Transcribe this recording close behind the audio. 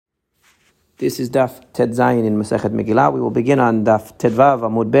This is Daf Ted Zayin in Masechet Megillah. We will begin on Daf Tedvav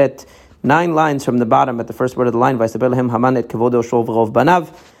Amud Bet, 9 lines from the bottom at the first word of the line. Vayisabel Haman et kevodo shol v'rov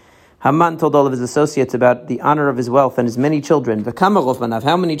banav. Haman told all of his associates about the honor of his wealth and his many children. V'kama rov banav.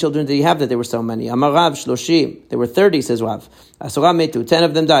 How many children did he have that there were so many? Amar Rav shloshim. There were 30, says Rav. Asora metu. 10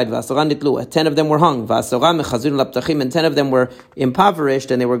 of them died. V'asora nitlu. 10 of them were hung. V'asora mechazun laptachim. And 10 of them were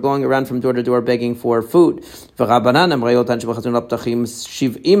impoverished and they were going around from door to door begging for food. V'rabanan amrei otan shemechazun laptachim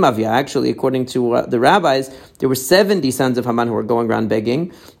shiv'im avya. Actually, according to the rabbis, there were 70 sons of Haman who were going around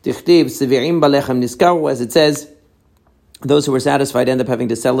begging. Tichtiv sevi'im balechem niskaru, as it says, those who were satisfied end up having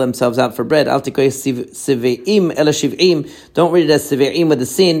to sell themselves out for bread. Don't read it as sive'im with the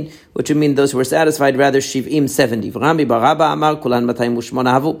sin, which would mean those who were satisfied, rather shiv'im 70.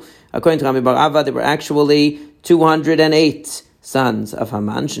 According to Rami Bar Abba, there were actually 208 sons of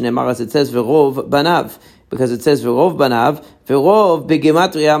Haman. Shneimar, as it says, v'rov banav, because it says v'rov banav, v'rov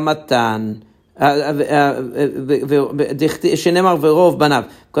b'gematria matan. Because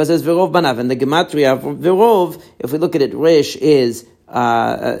there's Virov Banav, and the Gematria Virov, if we look at it, Resh is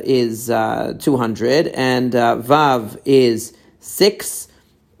 200, and Vav is 6,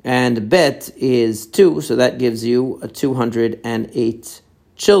 and Bet is 2, so that gives you 208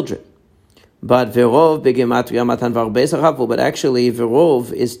 children. But Virov Begematria Matan Varbe Sachavu, but actually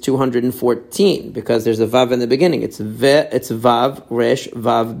Virov is 214, because there's a Vav in the beginning. It's Vav, Resh,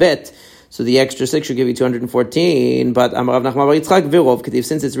 Vav, Bet. So the extra 6 should give you 214, but Amarav Nachman Bar Yitzchak Virov,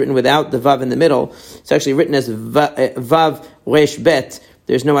 since it's written without the Vav in the middle, it's actually written as Vav Resh Bet.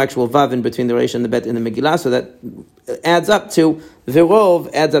 There's no actual Vav in between the Resh and the Bet in the Megillah, so that adds up to,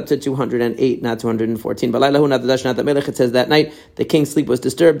 Virov adds up to 208, not 214. But it says that night the king's sleep was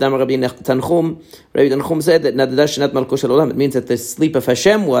disturbed. Rabbi Tanchum said that it means that the sleep of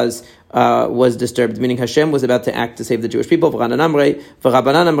Hashem was disturbed, meaning Hashem was about to act to save the Jewish people. The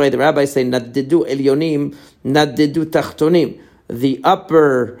rabbis say nadidu elyonim, nadidu tachtonim. The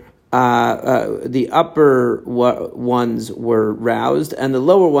upper ones were roused and the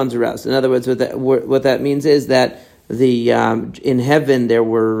lower ones were roused. In other words, what that means is that in heaven there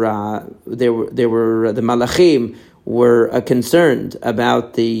were the malachim were concerned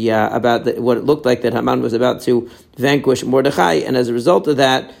about what it looked like that Haman was about to vanquish Mordechai, and as a result of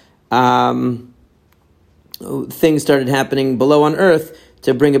that, things started happening below on earth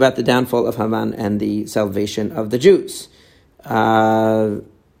to bring about the downfall of Haman and the salvation of the Jews. Rava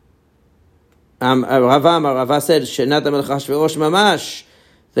said,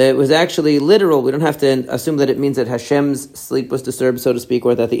 that it was actually literal. We don't have to assume that it means that Hashem's sleep was disturbed, so to speak,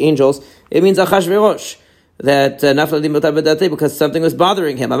 or that the angels. It means Achashverosh, that because something was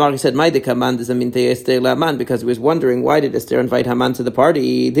bothering him. Amar, he said, because he was wondering, why did Esther invite Haman to the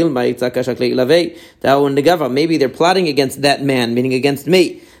party? Maybe they're plotting against that man, meaning against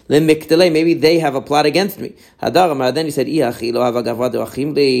me. Maybe they have a plot against me. Then he said, he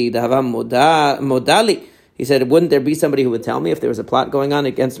said, wouldn't there be somebody who would tell me if there was a plot going on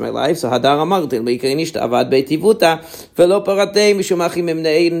against my life? So then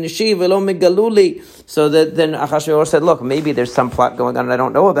Achashverosh said, look, maybe there's some plot going on and I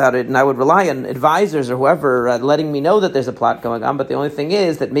don't know about it, and I would rely on advisors or whoever letting me know that there's a plot going on, but the only thing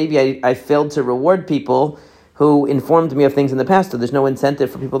is that maybe I failed to reward people who informed me of things in the past, so there's no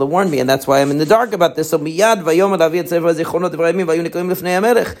incentive for people to warn me, and that's why I'm in the dark about this. So in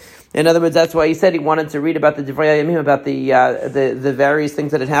other words, that's why he said he wanted to read about the Divrei Hayamim, about the various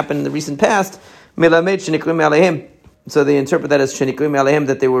things that had happened in the recent past. So they interpret that as shenikrim alehem,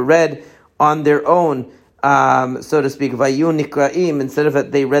 that they were read on their own, so to speak, vayu nikraim, instead of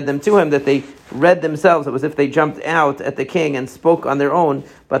that they read them to him, that they read themselves. It was as if they jumped out at the king and spoke on their own.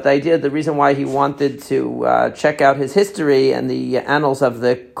 But the reason why he wanted to check out his history and the annals of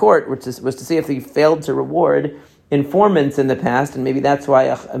the court was to see if he failed to reward informants in the past, and maybe that's why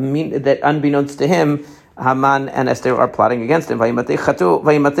that unbeknownst to him, Haman and Esther are plotting against him. And he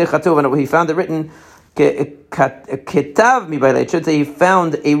found it written, ketav mibayla. It should say he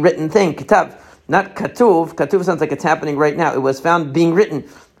found a written thing, ketav. Not katuv. Katuv sounds like it's happening right now. It was found being written,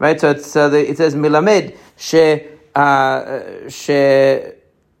 right? So it says milamed he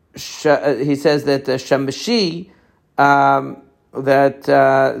says that Shamashi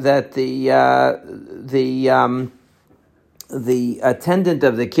the attendant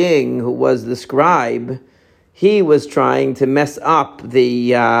of the king, who was the scribe, he was trying to mess up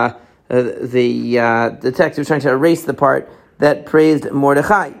the text. He was trying to erase the part that praised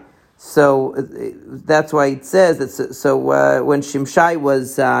Mordechai. So that's why it says that. So when Shimshai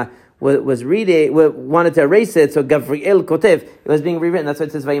was reading, wanted to erase it, so Gavriel Kotev, it was being rewritten. That's why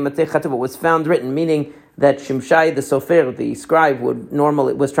it says Vayimatei Chatuv. It was found written, meaning that Shimshai the Sofer, the scribe,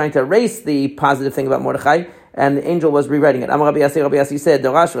 was trying to erase the positive thing about Mordechai, and the angel was rewriting it. Amar Rabbi Yassi said,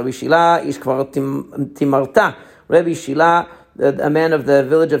 Dorash Rabbi Shila ish kvar timarta. Rabbi Shila, a man of the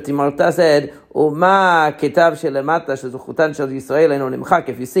village of Timarta, said, Uma ketav shelemata shezuchutan shel Yisrael eino nimchak.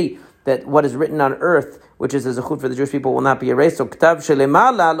 If you see that what is written on earth, which is a zechut for the Jewish people, will not be erased. So ketav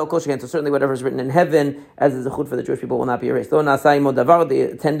shelemala lo kol sheken. So certainly whatever is written in heaven as a zechut for the Jewish people will not be erased. Lo nasai mo davar. The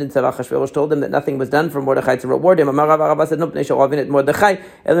attendants of Achashverosh told him that nothing was done for Mordechai to reward him. Amar Rav Rabba said, no, pnei she'ohavin et Mordechai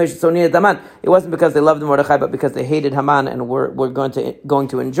eloi shetzoni et Haman. It wasn't because they loved Mordechai, but because they hated Haman and were going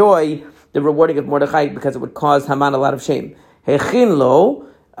to enjoy the rewarding of Mordechai because it would cause Haman a lot of shame. Hechin lo.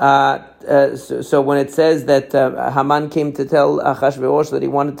 So when it says that Haman came to tell Achashverosh that he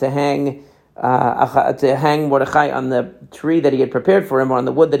wanted to hang Mordechai on the tree that he had prepared for him, or on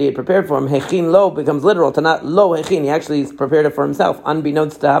the wood that he had prepared for him, hechin lo becomes literal to not lo hechin. He actually prepared it for himself,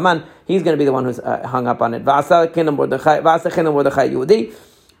 unbeknownst to Haman. He's going to be the one who's hung up on it.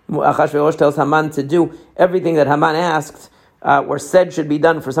 Achashverosh tells Haman to do everything that Haman asked or said should be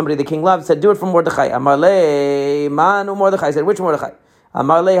done for somebody the king loved. Said, do it for Mordechai. Amar le manu Mordechai. Said, which Mordechai?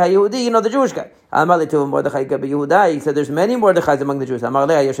 Amar le HaYehudi, the Jewish guy. Amar le tu Mordechai gabe Yehuda. He said, there's many Mordechais among the Jews. Amar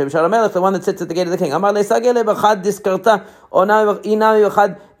le HaYoshev B'Shar HaMelech, the one that sits at the gate of the king. Amar le sageh le b'chad diskarta onai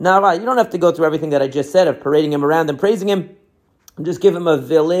b'chad nara. You don't have to go through everything that I just said of parading him around and praising him. Just give him a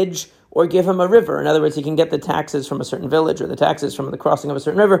village or give him a river. In other words, he can get the taxes from a certain village or the taxes from the crossing of a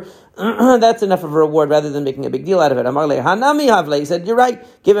certain river. That's enough of a reward rather than making a big deal out of it. Amar le hanami havle. He said, you're right.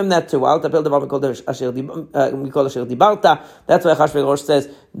 Give him that too. That's why Achashverosh says,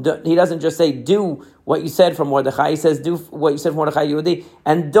 he doesn't just say, do what you said from Mordechai. He says, do what you said from Mordechai Yehudi,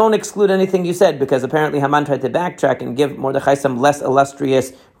 and don't exclude anything you said, because apparently Haman tried to backtrack and give Mordechai some less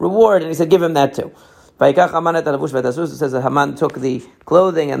illustrious reward, and he said, give him that too. It says that Haman took the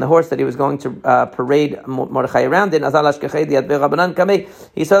clothing and the horse that he was going to parade Mordechai around in. He saw that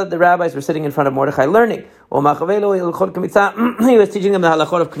the rabbis were sitting in front of Mordechai learning. He was teaching them the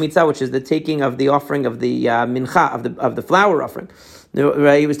halachot of kmitza, which is the taking of the offering of the mincha, of the flour offering.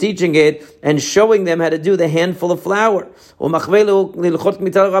 He was teaching it and showing them how to do the handful of flour. He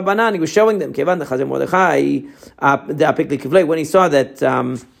was showing them when he saw that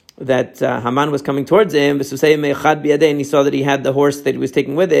Haman was coming towards him, and he saw that he had the horse that he was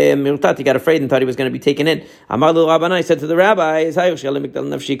taking with him. He got afraid and thought he was going to be taken in. He said to the rabbis,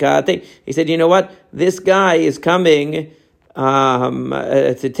 he said, you know what? This guy is coming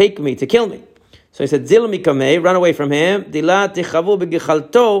to take me, to kill me. So he said, run away from him, so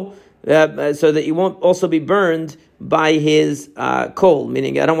that you won't also be burned by his coal,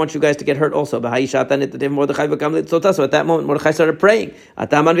 meaning I don't want you guys to get hurt also. So at that moment, Mordechai started praying. So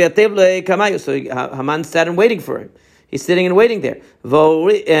Haman sat and waiting for him. He's sitting and waiting there.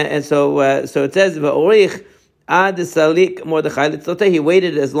 And so it says, he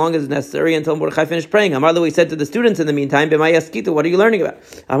waited as long as necessary until Mordechai finished praying. He said to the students in the meantime, what are you learning about?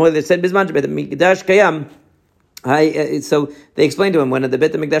 They said, so they explained to him, when the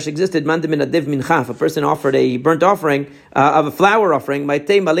Beit HaMikdash existed, if a person offered a burnt offering of a flour offering, all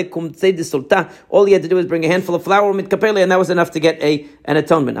he had to do was bring a handful of flour, and that was enough to get an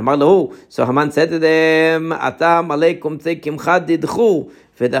atonement. So Haman said to them,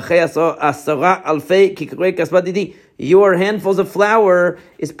 your handfuls of flour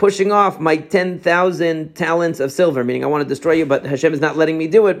is pushing off my 10,000 talents of silver, meaning I want to destroy you, but Hashem is not letting me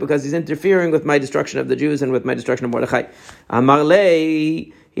do it because he's interfering with my destruction of the Jews and with my destruction of Mordechai.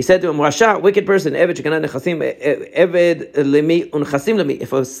 Amarle, he said to him, Rasha, wicked person, if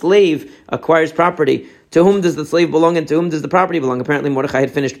a slave acquires property, to whom does the slave belong and to whom does the property belong? Apparently Mordechai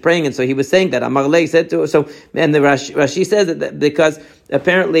had finished praying, and so he was saying that. Amarle said to so, and the Rashi says that because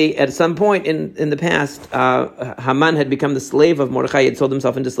apparently at some point in the past, Haman had become the slave of Mordechai. He had sold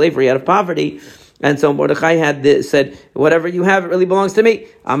himself into slavery out of poverty. And so Mordechai had said, whatever you have, it really belongs to me.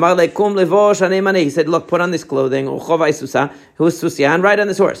 He said, look, put on this clothing, and ride on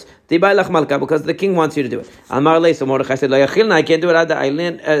this horse, because the king wants you to do it. So Mordechai said, I can't do it.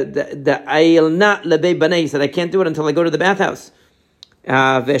 He said, I can't do it until I go to the bathhouse.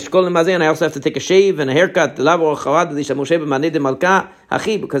 I also have to take a shave and a haircut, because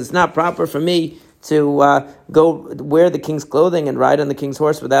it's not proper for me to go wear the king's clothing and ride on the king's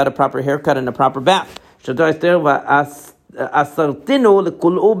horse without a proper haircut and a proper bath. So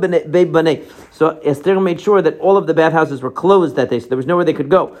Esther made sure that all of the bathhouses were closed that day, so there was nowhere they could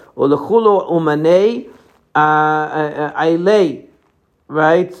go.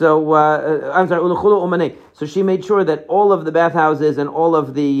 Right? So, I'm sorry, so she made sure that all of the bathhouses and all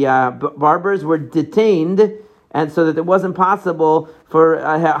of the barbers were detained and so that it wasn't possible for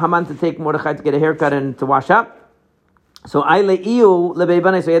Haman to take Mordechai to get a haircut and to wash up. So he had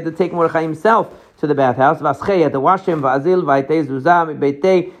to take Mordechai himself to the bathhouse. He had to wash him. Then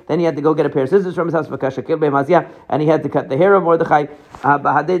he had to go get a pair of scissors from his house, and he had to cut the hair of Mordechai. At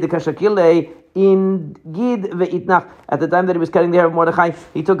the time that he was cutting the hair of Mordechai,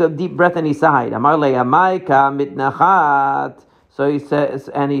 he took a deep breath and he sighed. So he says,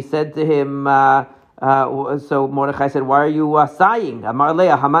 and he said to him, so Mordechai said, "Why are you sighing?"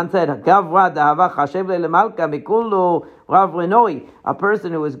 Haman said, a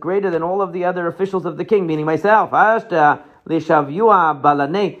person who is greater than all of the other officials of the king, meaning myself. Now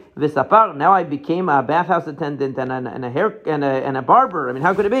I became a bathhouse attendant and a barber. I mean,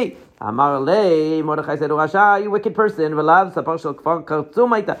 how could it be? Mordechai said, "You wicked person.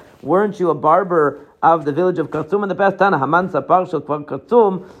 Weren't you a barber of the village of Kartum in the past?"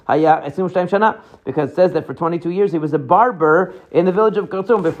 Because it says that for 22 years he was a barber in the village of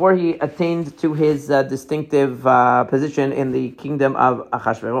Kartum before he attained to his distinctive position in the kingdom of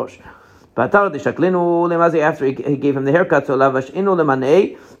Achashverosh. After he gave him the haircut,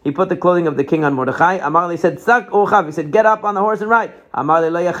 he put the clothing of the king on Mordechai. He said, he said, "Get up on the horse and ride."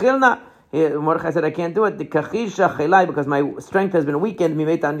 Mordechai said, "I can't do it because my strength has been weakened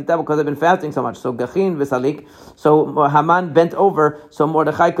because I've been fasting so much." So Gachin v'salik. So Haman bent over so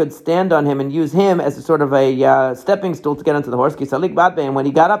Mordechai could stand on him and use him as a sort of a stepping stool to get onto the horse. And when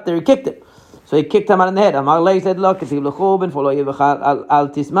he got up there, he kicked him. So he kicked Haman in the head. He said, "Look, doesn't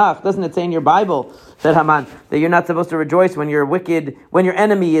it say in your Bible," said Haman, "that you're not supposed to rejoice when you're wicked, when your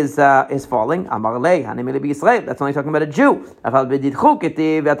enemy is falling?" That's only talking about a Jew.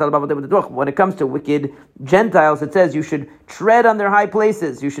 When it comes to wicked Gentiles, it says you should tread on their high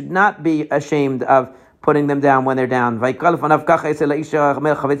places. You should not be ashamed of putting them down when they're down.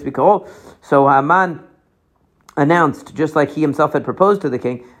 So Haman announced, just like he himself had proposed to the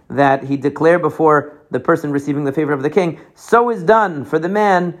king, that he declared before the person receiving the favor of the king, "So is done for the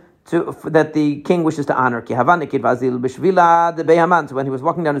man that the king wishes to honor." So when he was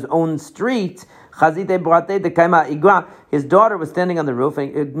walking down his own street, his daughter was standing on the roof,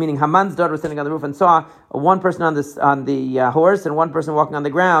 meaning Haman's daughter was standing on the roof, and saw one person on the horse and one person walking on the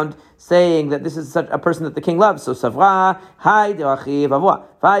ground, saying that this is such a person that the king loves. So Savra,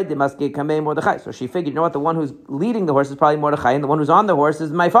 so she figured, you know what, the one who's leading the horse is probably Mordechai, and the one who's on the horse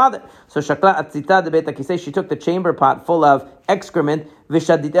is my father. So she took the chamber pot full of excrement,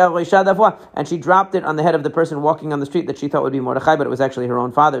 and she dropped it on the head of the person walking on the street that she thought would be Mordechai, but it was actually her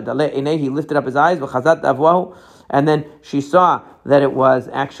own father. He lifted up his eyes, and then she saw that it was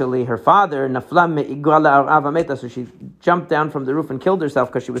actually her father. So she jumped down from the roof and killed herself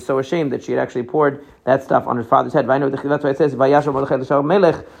because she was so ashamed that she had actually poured that stuff on her father's head. That's why it says,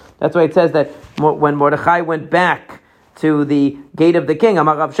 that's why it says that when Mordechai went back to the gate of the king,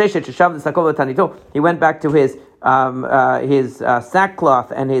 he went back to his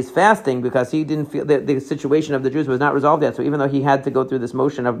sackcloth and his fasting because he didn't feel the situation of the Jews was not resolved yet. So even though he had to go through this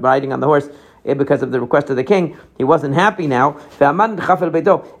motion of riding on the horse because of the request of the king, he wasn't happy now.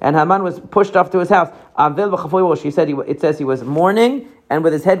 And Haman was pushed off to his house. She said it says he was mourning and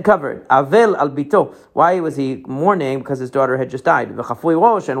with his head covered. Avel al bito. Why was he mourning? Because his daughter had just died.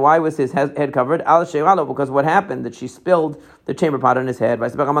 And why was his head covered? Al sheiralo, because what happened? That she spilled the chamber pot on his head.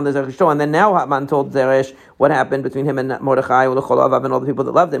 And then now Haman told Zeresh what happened between him and Mordechai and all the people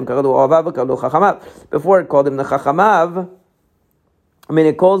that loved him. Before it called him the Chachamav,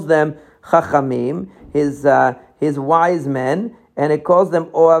 it calls them Chachamim, his wise men, and it calls them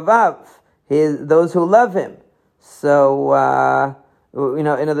Oavav, those who love him. So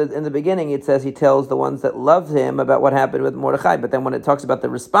in the beginning it says he tells the ones that love him about what happened with Mordechai, but then when it talks about the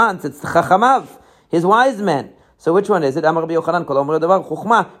response, it's the Chachamav, his wise men. So which one is it? Because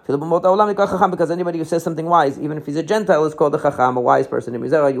anybody who says something wise, even if he's a Gentile, is called a Chacham, a wise person. If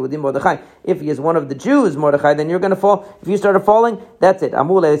he is one of the Jews, Mordechai, then you're going to fall. If you started falling, that's it.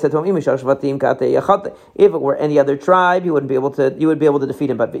 They said to him, if it were any other tribe, you would be able to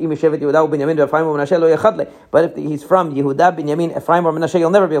defeat him. But if he's from Yehuda, Binyamin, Ephraim, or Menashe, you'll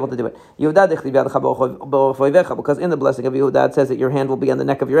never be able to do it. Because in the blessing of Yehuda, it says that your hand will be on the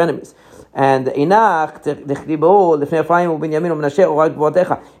neck of your enemies. And Inach,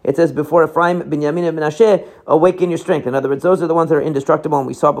 it says before Ephraim, Binyamin, and Menashe, awaken your strength. In other words, those are the ones that are indestructible. And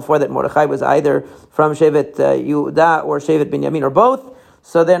we saw before that Mordechai was either from Shevet Yehuda or Shevet Binyamin or both.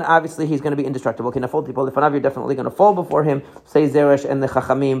 So then obviously he's going to be indestructible. You're definitely going to fall before him. Say Zeresh and the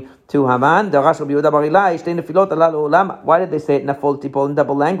Chachamim to Haman. Why did they say it Nafol Tipol in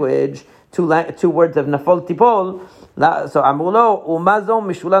double language? Two words of Nafol Tipol. So Amulo Umazo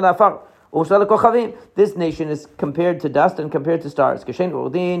Mishula Nafar. This nation is compared to dust and compared to stars.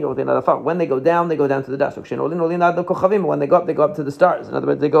 When they go down to the dust. When they go up to the stars. In other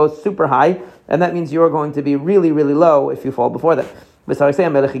words, they go super high, and that means you're going to be really, really low if you fall before them. It says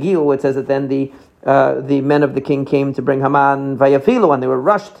that then the men of the king came to bring Haman vayafilu, and they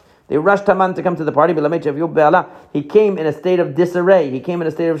rushed Haman to come to the party. He came in a state of disarray. He came in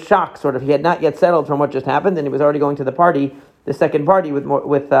a state of shock, sort of. He had not yet settled from what just happened, and he was already going to the party, the second party with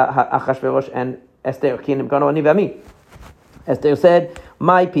Achashverosh and Esther. Esther said,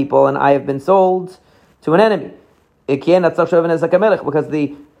 "My people and I have been sold to an enemy, because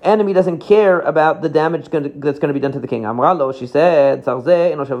the enemy doesn't care about the damage that's going to be done to the king." She said,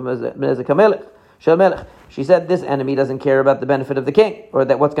 she said, this enemy doesn't care about the benefit of the king, or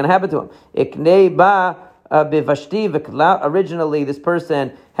that what's going to happen to him. Originally, this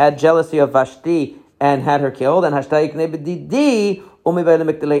person had jealousy of Vashti and had her killed, and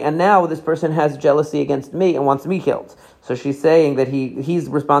now this person has jealousy against me and wants me killed. So she's saying that he's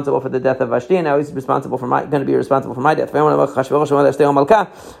responsible for the death of Vashti, and now he's going to be responsible for my death. The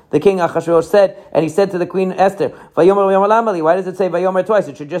king Achashverosh said, and he said to the queen Esther, why does it say Vayomer twice?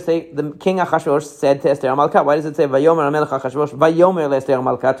 It should just say the king Achashverosh said to Esther Malka. Why does it say Vayomer Amelech Achashverosh Vayomer LeEsther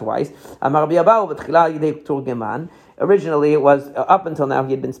Malka twice? Originally, it was, up until now, he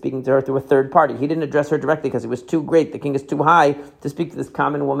had been speaking to her through a third party. He didn't address her directly because he was too great. The king is too high to speak to this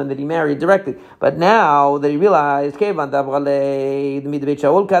common woman that he married directly. But now that he realized that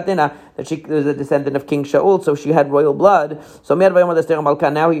she was a descendant of King Shaul, so she had royal blood, so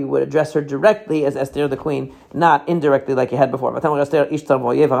now he would address her directly as Esther the queen, not indirectly like he had before.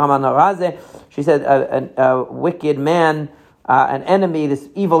 She said, a wicked man, an enemy, this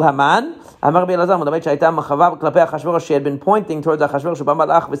evil Haman. She had been pointing towards Achashverosh,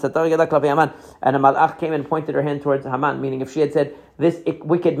 and a malach came and pointed her hand towards Haman, meaning if she had said, this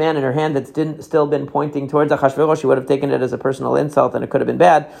wicked man in her hand that's still been pointing towards Achashverosh, she would have taken it as a personal insult, and it could have been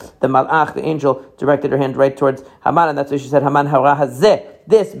bad. The malach, the angel, directed her hand right towards Haman, and that's why she said, Haman hara hazeh,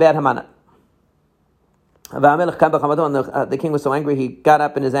 this bad Haman. The king was so angry, he got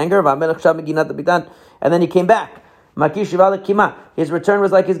up in his anger, and then he came back. His return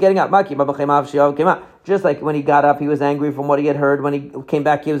was like his getting up. Just like when he got up, he was angry from what he had heard. When he came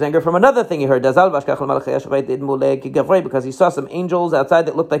back, he was angry from another thing he heard. Because he saw some angels outside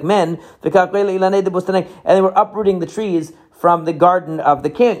that looked like men, and they were uprooting the trees from the garden of the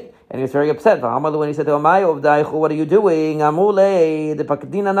king. And he was very upset. When he said to him, what are you doing?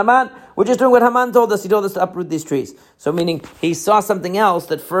 We're just doing what Haman told us. He told us to uproot these trees. So meaning he saw something else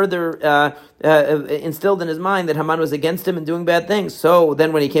that further instilled in his mind that Haman was against him and doing bad things. So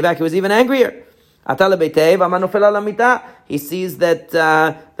then when he came back, he was even angrier. He sees that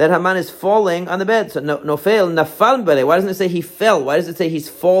Haman is falling on the bed. So nofel, nafal bale. Why doesn't it say he fell? Why does it say he's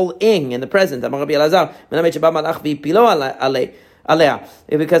falling in the present? Because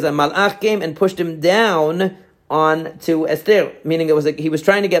a malach came and pushed him down on to Esther, meaning it was he was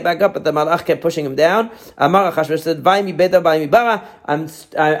trying to get back up, but the malach kept pushing him down. Amar Achashverosh said,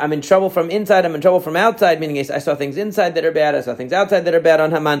 I'm in trouble from inside, I'm in trouble from outside, meaning I saw things inside that are bad, I saw things outside that are bad on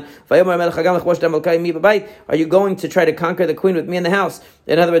Haman. Are you going to try to conquer the queen with me in the house?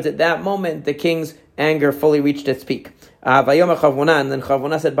 In other words, at that moment, the king's anger fully reached its peak. And then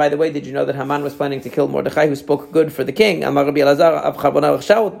Chavuna said, by the way, did you know that Haman was planning to kill Mordechai, who spoke good for the king? Really,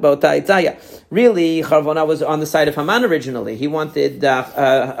 Chavuna was on the side of Haman originally. He wanted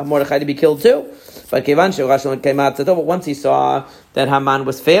Mordechai to be killed too. But once he saw that Haman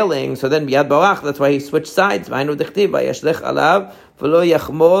was failing, so then that's why he switched sides. So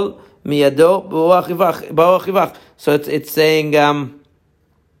it's saying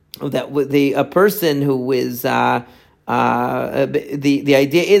that a person who is the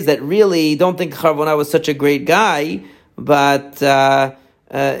idea is that really don't think Chavona was such a great guy, but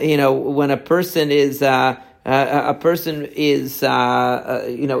when a person is he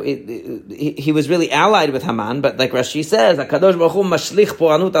was really allied with Haman, but like Rashi says, HaKadosh Baruch Hu mashlich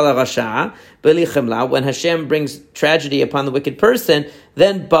po'anut ala rasha b'li chemla. When Hashem brings tragedy upon the wicked person,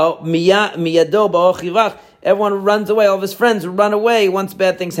 then miyado ba'ochivach, everyone runs away. All of his friends run away once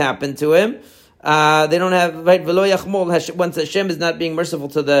bad things happen to him. They don't have right v'lo yachmol. Once Hashem is not being merciful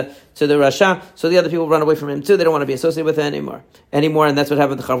to the Rasha, so the other people run away from him too. They don't want to be associated with him anymore, and that's what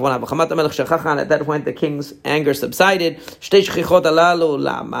happened to Chavona. At that point, the king's anger subsided. Why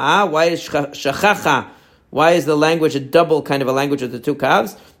is shachacha? Why is the language a double kind of a language of the two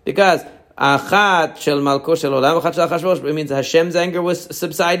kavs? Because Achat shel malko shel olam, achat shel Achashverosh. It means Hashem's anger was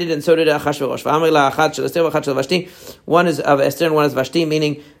subsided, and so did Achashverosh. V'amar la achat shel Esther, achat shel Vashti. One is of Esther and one is Vashti,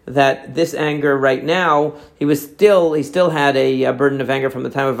 meaning that this anger right now, he still had a burden of anger from the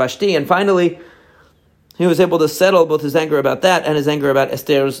time of Vashti, and finally he was able to settle both his anger about that and his anger about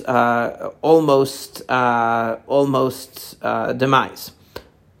Esther's almost demise.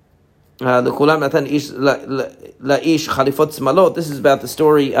 This is about the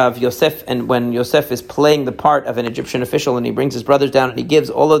story of Yosef, and when Yosef is playing the part of an Egyptian official, and he brings his brothers down, and he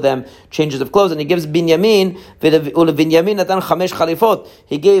gives all of them changes of clothes, and he gives Binyamin,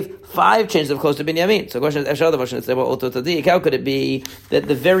 he gave 5 changes of clothes to Binyamin. So the question is, how could it be that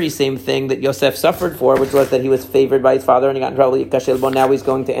the very same thing that Yosef suffered for, which was that he was favored by his father and he got in trouble, now he's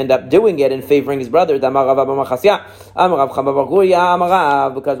going to end up doing it and favoring his brother, because of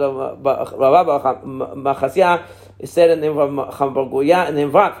Machasya is said in the name of Chambarguya and the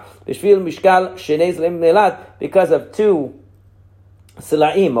Vrak. Bishvil Mishkal Shenez Melat, because of 2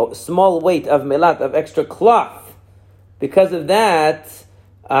 Silaim, small weight of Melat, of extra cloth. Because of that,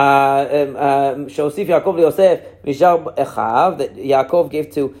 Shosif Yaakov Yosef Mishar Echav, that Yaakov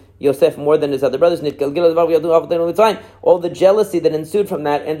gave to Yosef more than his other brothers. All the jealousy that ensued from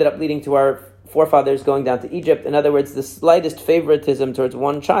that ended up leading to our forefathers going down to Egypt. In other words, the slightest favoritism towards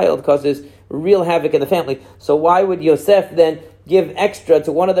one child causes real havoc in the family. So why would Yosef then give extra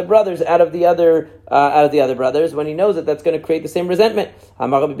to one of the brothers out of the other brothers when he knows that that's going to create the same resentment? He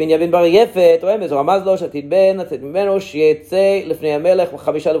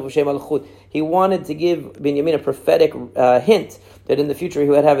wanted to give Binyamin a prophetic hint that in the future he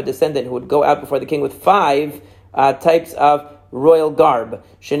would have a descendant who would go out before the king with 5 types of royal garb.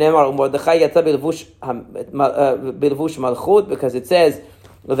 Because it says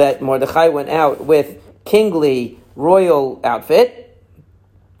that Mordechai went out with kingly royal outfit.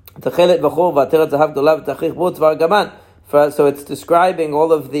 So it's describing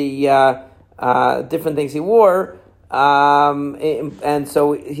all of the different things he wore, and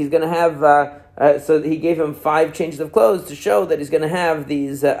so he's going to have. So he gave him 5 changes of clothes to show that he's going to have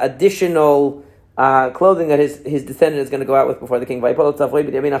these additional clothing that his descendant is going to go out with before the king.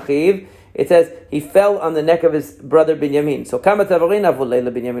 It says he fell on the neck of his brother Binyamin. So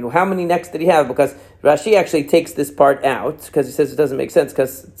how many necks did he have? Because Rashi actually takes this part out because he says it doesn't make sense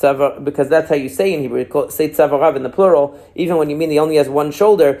because that's how you say in Hebrew. You say tzavarav in the plural, even when you mean he only has one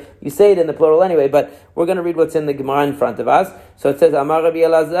shoulder, you say it in the plural anyway. But we're going to read what's in the Gemara in front of us. So it says Amar Rabbi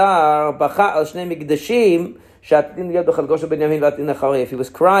Elazar bacha al shnei mikdashim. If he was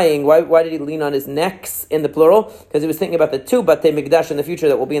crying, why did he lean on his necks in the plural? Because he was thinking about the 2 Batei Mikdash in the future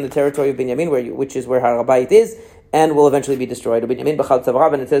that will be in the territory of Binyamin, which is where Har HaBayit is, and will eventually be destroyed. And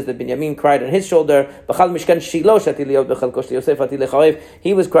it says that Binyamin cried on his shoulder.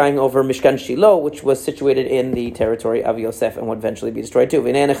 He was crying over Mishkan Shiloh, which was situated in the territory of Yosef and would eventually be destroyed too.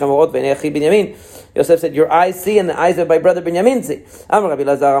 Yosef said, your eyes see and the eyes of my brother Binyamin see.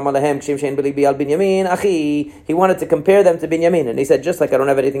 He wanted to compare them to Binyamin, and he said, just like I don't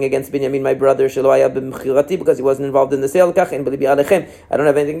have anything against Binyamin, my brother, because he wasn't involved in the sale, I don't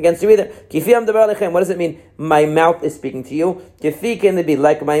have anything against you either. What does it mean? My mouth is speaking to you. Can it be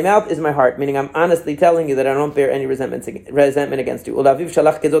like my mouth is my heart, meaning I'm honestly telling you that I don't bear any resentment against you.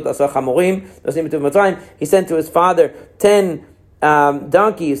 He sent to his father 10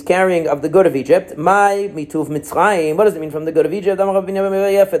 donkeys carrying of the good of Egypt. My mituv Mitzrayim. What does it mean from the good of Egypt?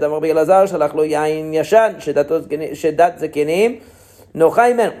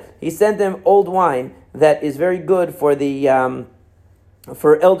 He sent them old wine that is very good for the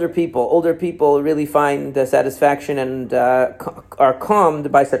for elder people. Older people really find satisfaction and are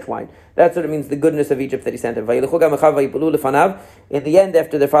calmed by such wine. That's what it means, the goodness of Egypt that he sent them. In the end,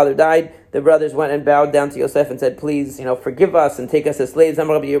 after their father died, the brothers went and bowed down to Yosef and said, please, forgive us and take us as slaves. This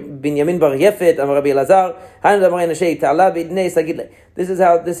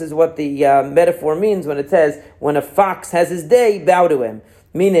is what the metaphor means when it says, when a fox has his day, bow to him.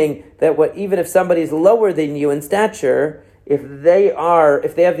 Meaning that even if somebody is lower than you in stature, if they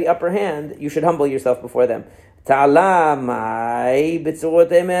have the upper hand, you should humble yourself before them. Why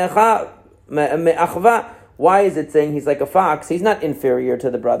is it saying he's like a fox? He's not inferior to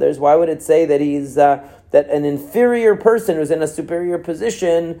the brothers. Why would it say that he's that an inferior person who's in a superior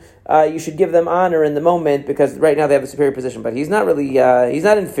position, you should give them honor in the moment because right now they have a superior position. But he's not really, he's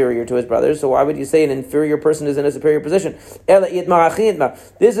not inferior to his brothers, so why would you say an inferior person is in a superior position?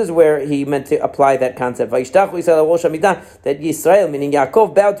 This is where he meant to apply that concept. That Yisrael, meaning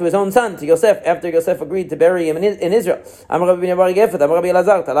Yaakov, bowed to his own son, to Yosef, after Yosef agreed to bury him in Israel.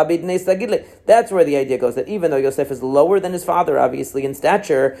 That's where the idea goes, that even though Yosef is lower than his father, obviously, in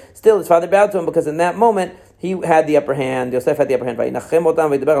stature, still his father bowed to him because in that moment, he had the upper hand. Yosef had the upper hand.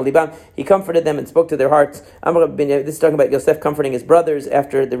 He comforted them and spoke to their hearts. This is talking about Yosef comforting his brothers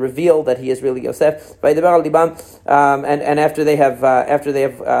after the reveal that he is really Yosef. And after they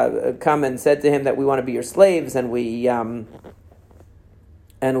have come and said to him that we want to be your slaves, and we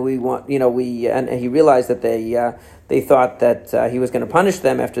want, and he realized that they thought that he was going to punish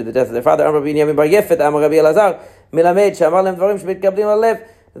them after the death of their father.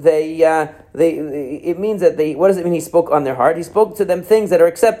 It means that what does it mean he spoke on their heart? He spoke to them things that are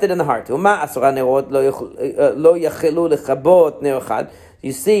accepted in the heart. You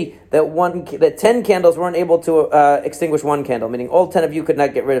see that 10 candles weren't able to extinguish one candle, meaning all 10 of you could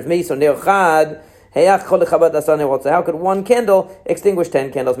not get rid of me. So so how could one candle extinguish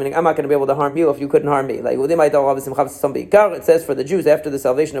 10 candles? Meaning I'm not going to be able to harm you if you couldn't harm me. Like it says for the Jews after the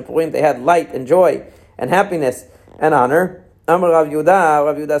salvation of Purim, they had light and joy and happiness and honor. Rav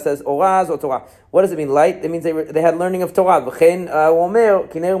Yehuda says, Oraz or Torah. What does it mean, light? It means they had learning of Torah. Because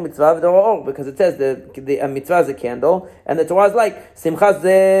it says the mitzvah is a candle, and the Torah is light. Simcha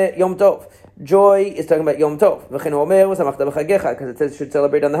ze Yom Tov. Joy is talking about Yom Tov. Because it says you should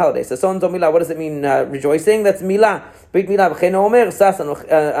celebrate on the holiday. So son milah, what does it mean, rejoicing? That's milah. Brit milah.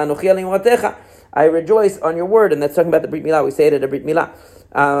 I rejoice on your word, and that's talking about the Brit Milah. We say it at a Brit Milah.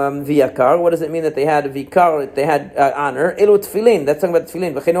 V'yakar, what does it mean that they had vikar? They had honor. Elu tefillin, that's talking about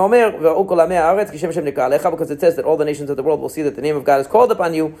tefillin. Because it says that all the nations of the world will see that the name of God is called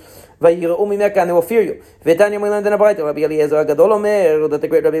upon you. And they will fear you. That the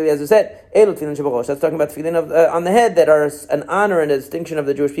great Rabbi Eliezer said, that's talking about tefillin on the head that are an honor and a distinction of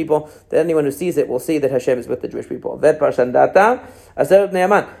the Jewish people, that anyone who sees it will see that Hashem is with the Jewish people.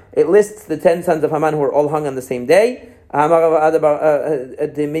 It lists the 10 sons of Haman who were all hung on the same day. Rav Ada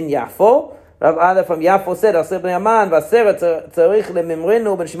from Yafo said,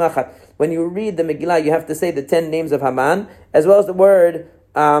 when you read the Megillah, you have to say the 10 names of Haman, as well as the word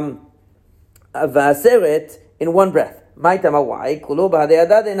Vaseret in one breath. Why? Because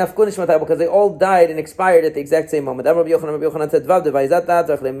they all died and expired at the exact same moment.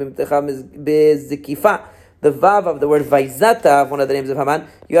 The vav of the word vaizata, one of the names of Haman,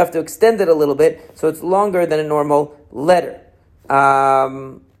 you have to extend it a little bit, so it's longer than a normal letter.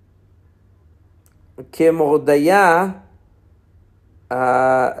 Kemordaya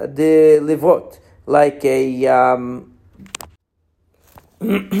de livot, like a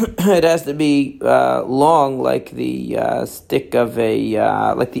it has to be long, like the stick of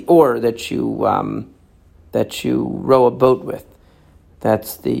like the oar that you row a boat with.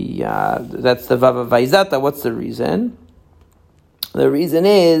 That's the Vava Vaizata. What's the reason? The reason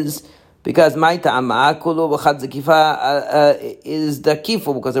is because Maita'ama Kulu B'chad Zekifa is the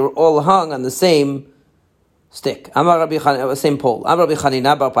kifu, because they were all hung on the same stick. Amar Rabbi Chanina, same pole. Amar Rabbi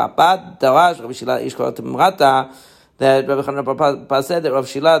Chanina Bar Papa Darash Rabbi Shila Ishkor Timrata, that Rabbi Chanina Bar Papa said that Rabbi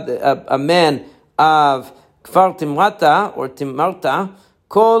Shila, a man of Kfar Timrata or Timarta,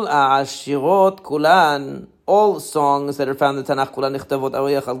 Kol Ashirot Kulan, all songs that are found in Tanakh, Kulan Nichtavot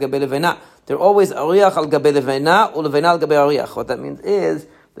Ariach al Gabe Levena. They're always Ariach al Gabe Levena, or Levena al Gabe Ariach. What that means is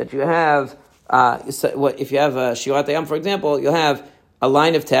that you have, if you have a Shirat Hayam, for example, you'll have a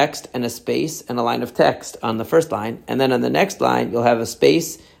line of text and a space and a line of text on the first line, and then on the next line you'll have a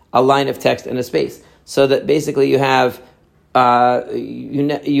space, a line of text, and a space. So that basically you have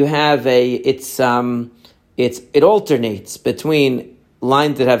it alternates between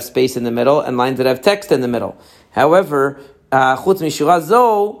lines that have space in the middle and lines that have text in the middle. However, chutz mishura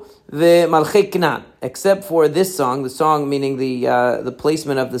zo ve'malchei Knan, except for this song, the song meaning the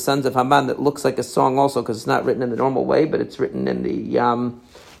placement of the sons of Haman, that looks like a song also because it's not written in the normal way, but it's written in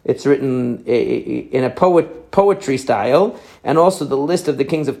in a poetry style, and also the list of the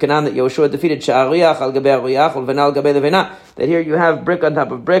kings of Canaan that Yehoshua defeated, Sha'ariach al gabe Ariach ul Levena al gabe Levena, that here you have brick on top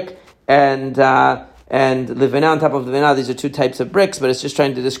of brick, and Levena on top of Levena. These are two types of bricks, but it's just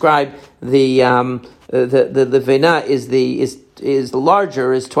trying to describe the Levena is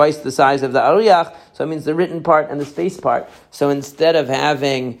larger, is twice the size of the Ariach, so it means the written part and the space part. So instead of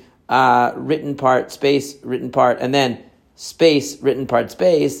having written part, space, written part, and then space, written part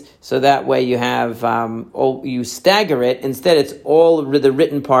space, so that way you have you stagger it. Instead, it's all the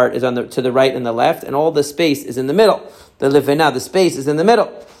written part is to the right and the left, and all the space is in the middle. The space is in the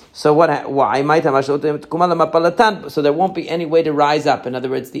middle. So why? So there won't be any way to rise up. In other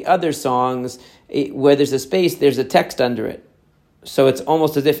words, the other songs where there's a space, there's a text under it. So it's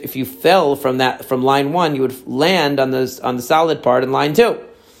almost as if you fell from line 1, you would land on the solid part in line 2.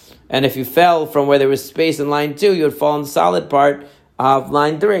 And if you fell from where there was space in line 2, you would fall in the solid part of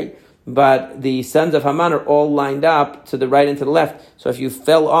line 3. But the sons of Haman are all lined up to the right and to the left. So if you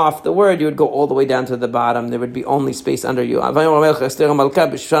fell off the word, you would go all the way down to the bottom. There would be only space under you. This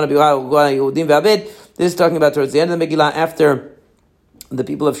is talking about towards the end of the Megillah, after the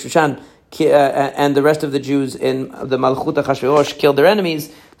people of Shushan and the rest of the Jews in the Malchut Achashverosh killed their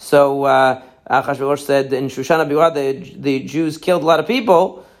enemies. So Achashverosh said in Shushan the Jews killed a lot of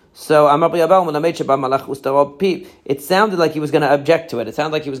people. So it sounded like he was going to object to it. It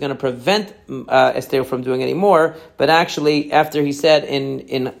sounded like he was going to prevent Esther from doing any more. But actually, after he said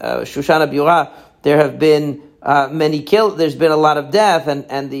in Shushan Abiura, there have been many killed. There's been a lot of death,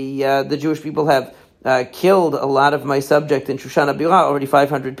 and the Jewish people have killed a lot of my subject in Shushan Abiura, already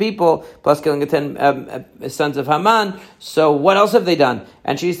 500 people, plus killing the 10 sons of Haman. So what else have they done?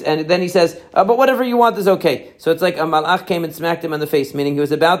 And then he says, but whatever you want is okay. So it's like a malach came and smacked him on the face, meaning he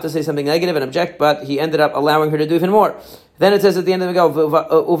was about to say something negative and object, but he ended up allowing her to do even more. Then it says at the end of the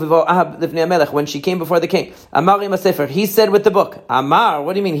Megillah, when she came before the king, Amar im Sefer, he said with the book. Amar,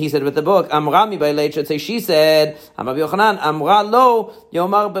 what do you mean he said with the book? Amrami by late should say she said. Amar Yochanan, Amra lo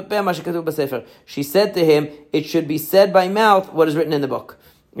yomar bepeh ma shekatuv b'sefer. She said to him, it should be said by mouth what is written in the book.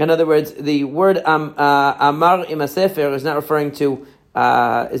 In other words, the word Amar im Sefer is not referring to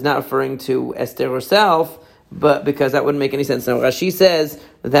Esther herself, but because that wouldn't make any sense. Now Rashi says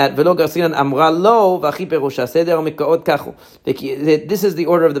that Velo Garsinan Amra Lo Vachi Perusha Seder Mikaot Kachu. This is the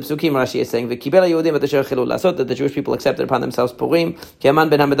order of the Psukim. Rashi is saying V'kibel Yehudim V'tesher Chilu Lasot, that the Jewish people accepted upon themselves Purim Kiaman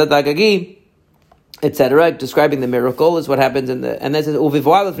Ben Hamadat Agagi, etc. Describing the miracle is what happens and then it says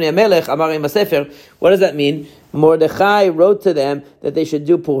Uvivoa Lefnei Melech Amar Im Sefer. What does that mean? Mordechai wrote to them that they should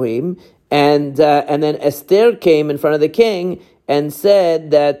do Purim, and then Esther came in front of the king and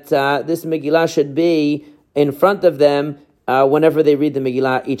said that this Megillah should be in front of them whenever they read the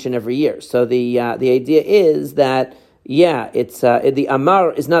Megillah each and every year. So the idea is that, it's the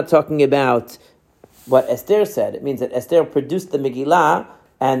Amar is not talking about what Esther said. It means that Esther produced the Megillah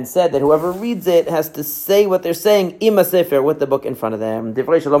and said that whoever reads it has to say what they're saying, Ima Sefer, with the book in front of them.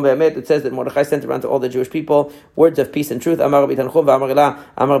 Divrei Shalom Be'emet, it says that Mordechai sent around to all the Jewish people words of peace and truth. Amar Rabbi Tanchum v'Amar Ela,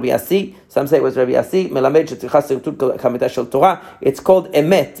 Amar Rabbi Asi. Some say it was Rabbi Asi. Melamed shetzricha sirtut kamita shel Torah. It's called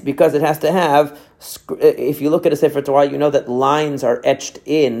Emet because it has to have, if you look at a Sefer Torah, you know that lines are etched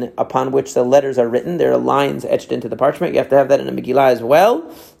in upon which the letters are written. There are lines etched into the parchment. You have to have that in a Megillah as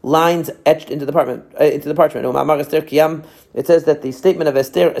well. Lines etched into the parchment. It says that the statement of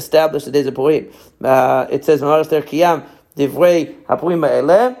Esther established the days of Purim. It says Esther Kiyam Divrei HaPurim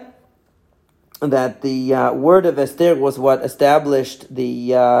Ha'eleh, that the word of Esther was what established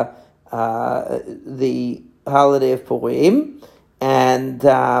the holiday of Purim. And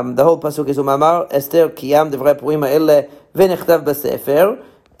the whole pasuk is Umamar Esther Kiyam Divrei Purim Ha'eleh V'nechtav B'Sefer.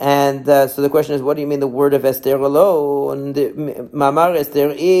 And so the question is, what do you mean the word of Esther alone? Mamar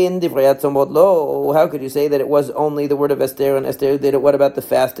Esther in Divrei Atzomot lo. How could you say that it was only the word of Esther and Esther did it? What about the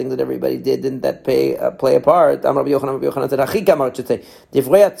fasting that everybody did? Didn't that play a part? Amar Rabbi Yochanan said, Achikamar should say.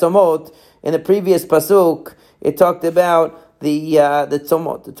 Divrei Atzomot, in the previous pasuk, it talked about the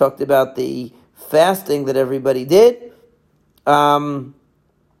tzomot. It talked about the fasting that everybody did. And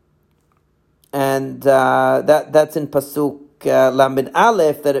that's in pasuk Lamed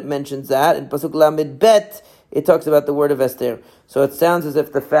Aleph that it mentions that. In pasuk Lamed Bet, it talks about the word of Esther. So it sounds as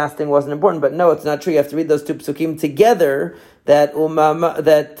if the fasting wasn't important, but no, it's not true. You have to read those two pasukim together. That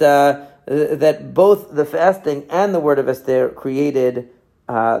both the fasting and the word of Esther created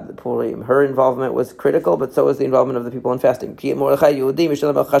the Purim. Her involvement was critical, but so was the involvement of the people in fasting. It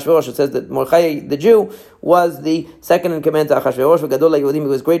says that Mordechai, the Jew, was the second in command to Achashverosh. He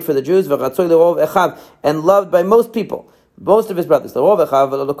was great for the Jews, and loved by most people. Most of his brothers,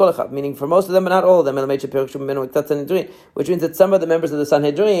 meaning for most of them, but not all of them, which means that some of the members of the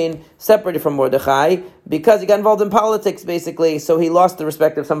Sanhedrin separated from Mordechai because he got involved in politics, basically, so he lost the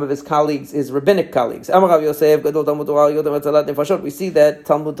respect of some of his colleagues, his rabbinic colleagues. We see that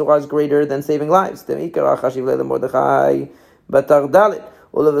Talmud Torah is greater than saving lives. Because in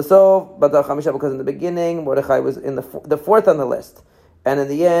the beginning, Mordechai was in the fourth on the list, and in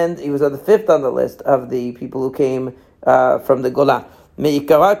the end, he was on the fifth on the list of the people who came from the Golah.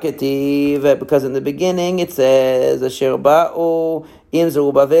 Me'ikara ketiv, because in the beginning it says, Asher ba'u im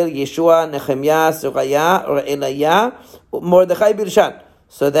Zerubbabel, Yeshua, Nehemiah, Seraya, Re'elaya, Mordechai Bilshan.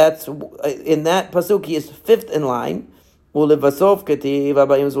 So that's, in that pasuk, he is fifth in line. Ulevasov ketiv,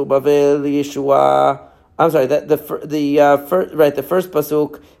 Abayim Zerubbabel, Yeshua. I'm sorry, the first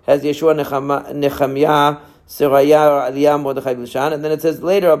pasuk has Yeshua, Nehemiah, Seraya, Aliyah, Mordechai Bilshan, and then it says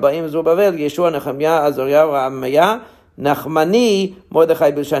later, Abayim Zerubbabel, Yeshua, Nehemiah, Azariah, Ramaya, Nachmani,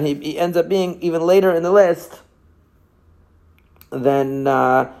 Mordechai Bilshan. He ends up being even later in the list than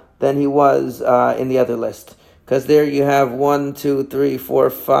he was in the other list. Because there you have 1, 2, 3, 4,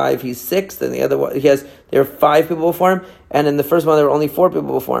 5. He's sixth, and the other one there are 5 people before him, and in the first one there were only 4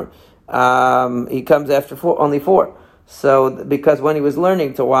 people before him. He comes after only 4. So because when he was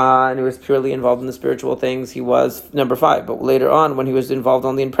learning Torah and he was purely involved in the spiritual things, he was number 5. But later on, when he was involved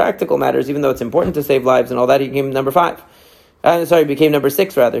only in practical matters, even though it's important to save lives and all that, he became number 5. Became number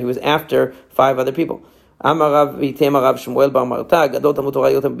 6 rather. He was after 5 other people. You can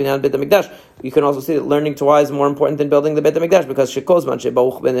also see that learning Torah is more important than building the Beit HaMikdash, because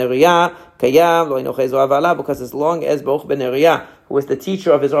as long as Baruch ben Neriah, who was the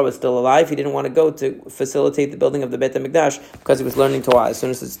teacher of Israel, was still alive, he didn't want to go to facilitate the building of the Beit HaMikdash because he was learning Torah. As soon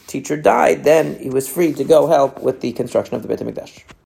as his teacher died, then he was free to go help with the construction of the Beit HaMikdash.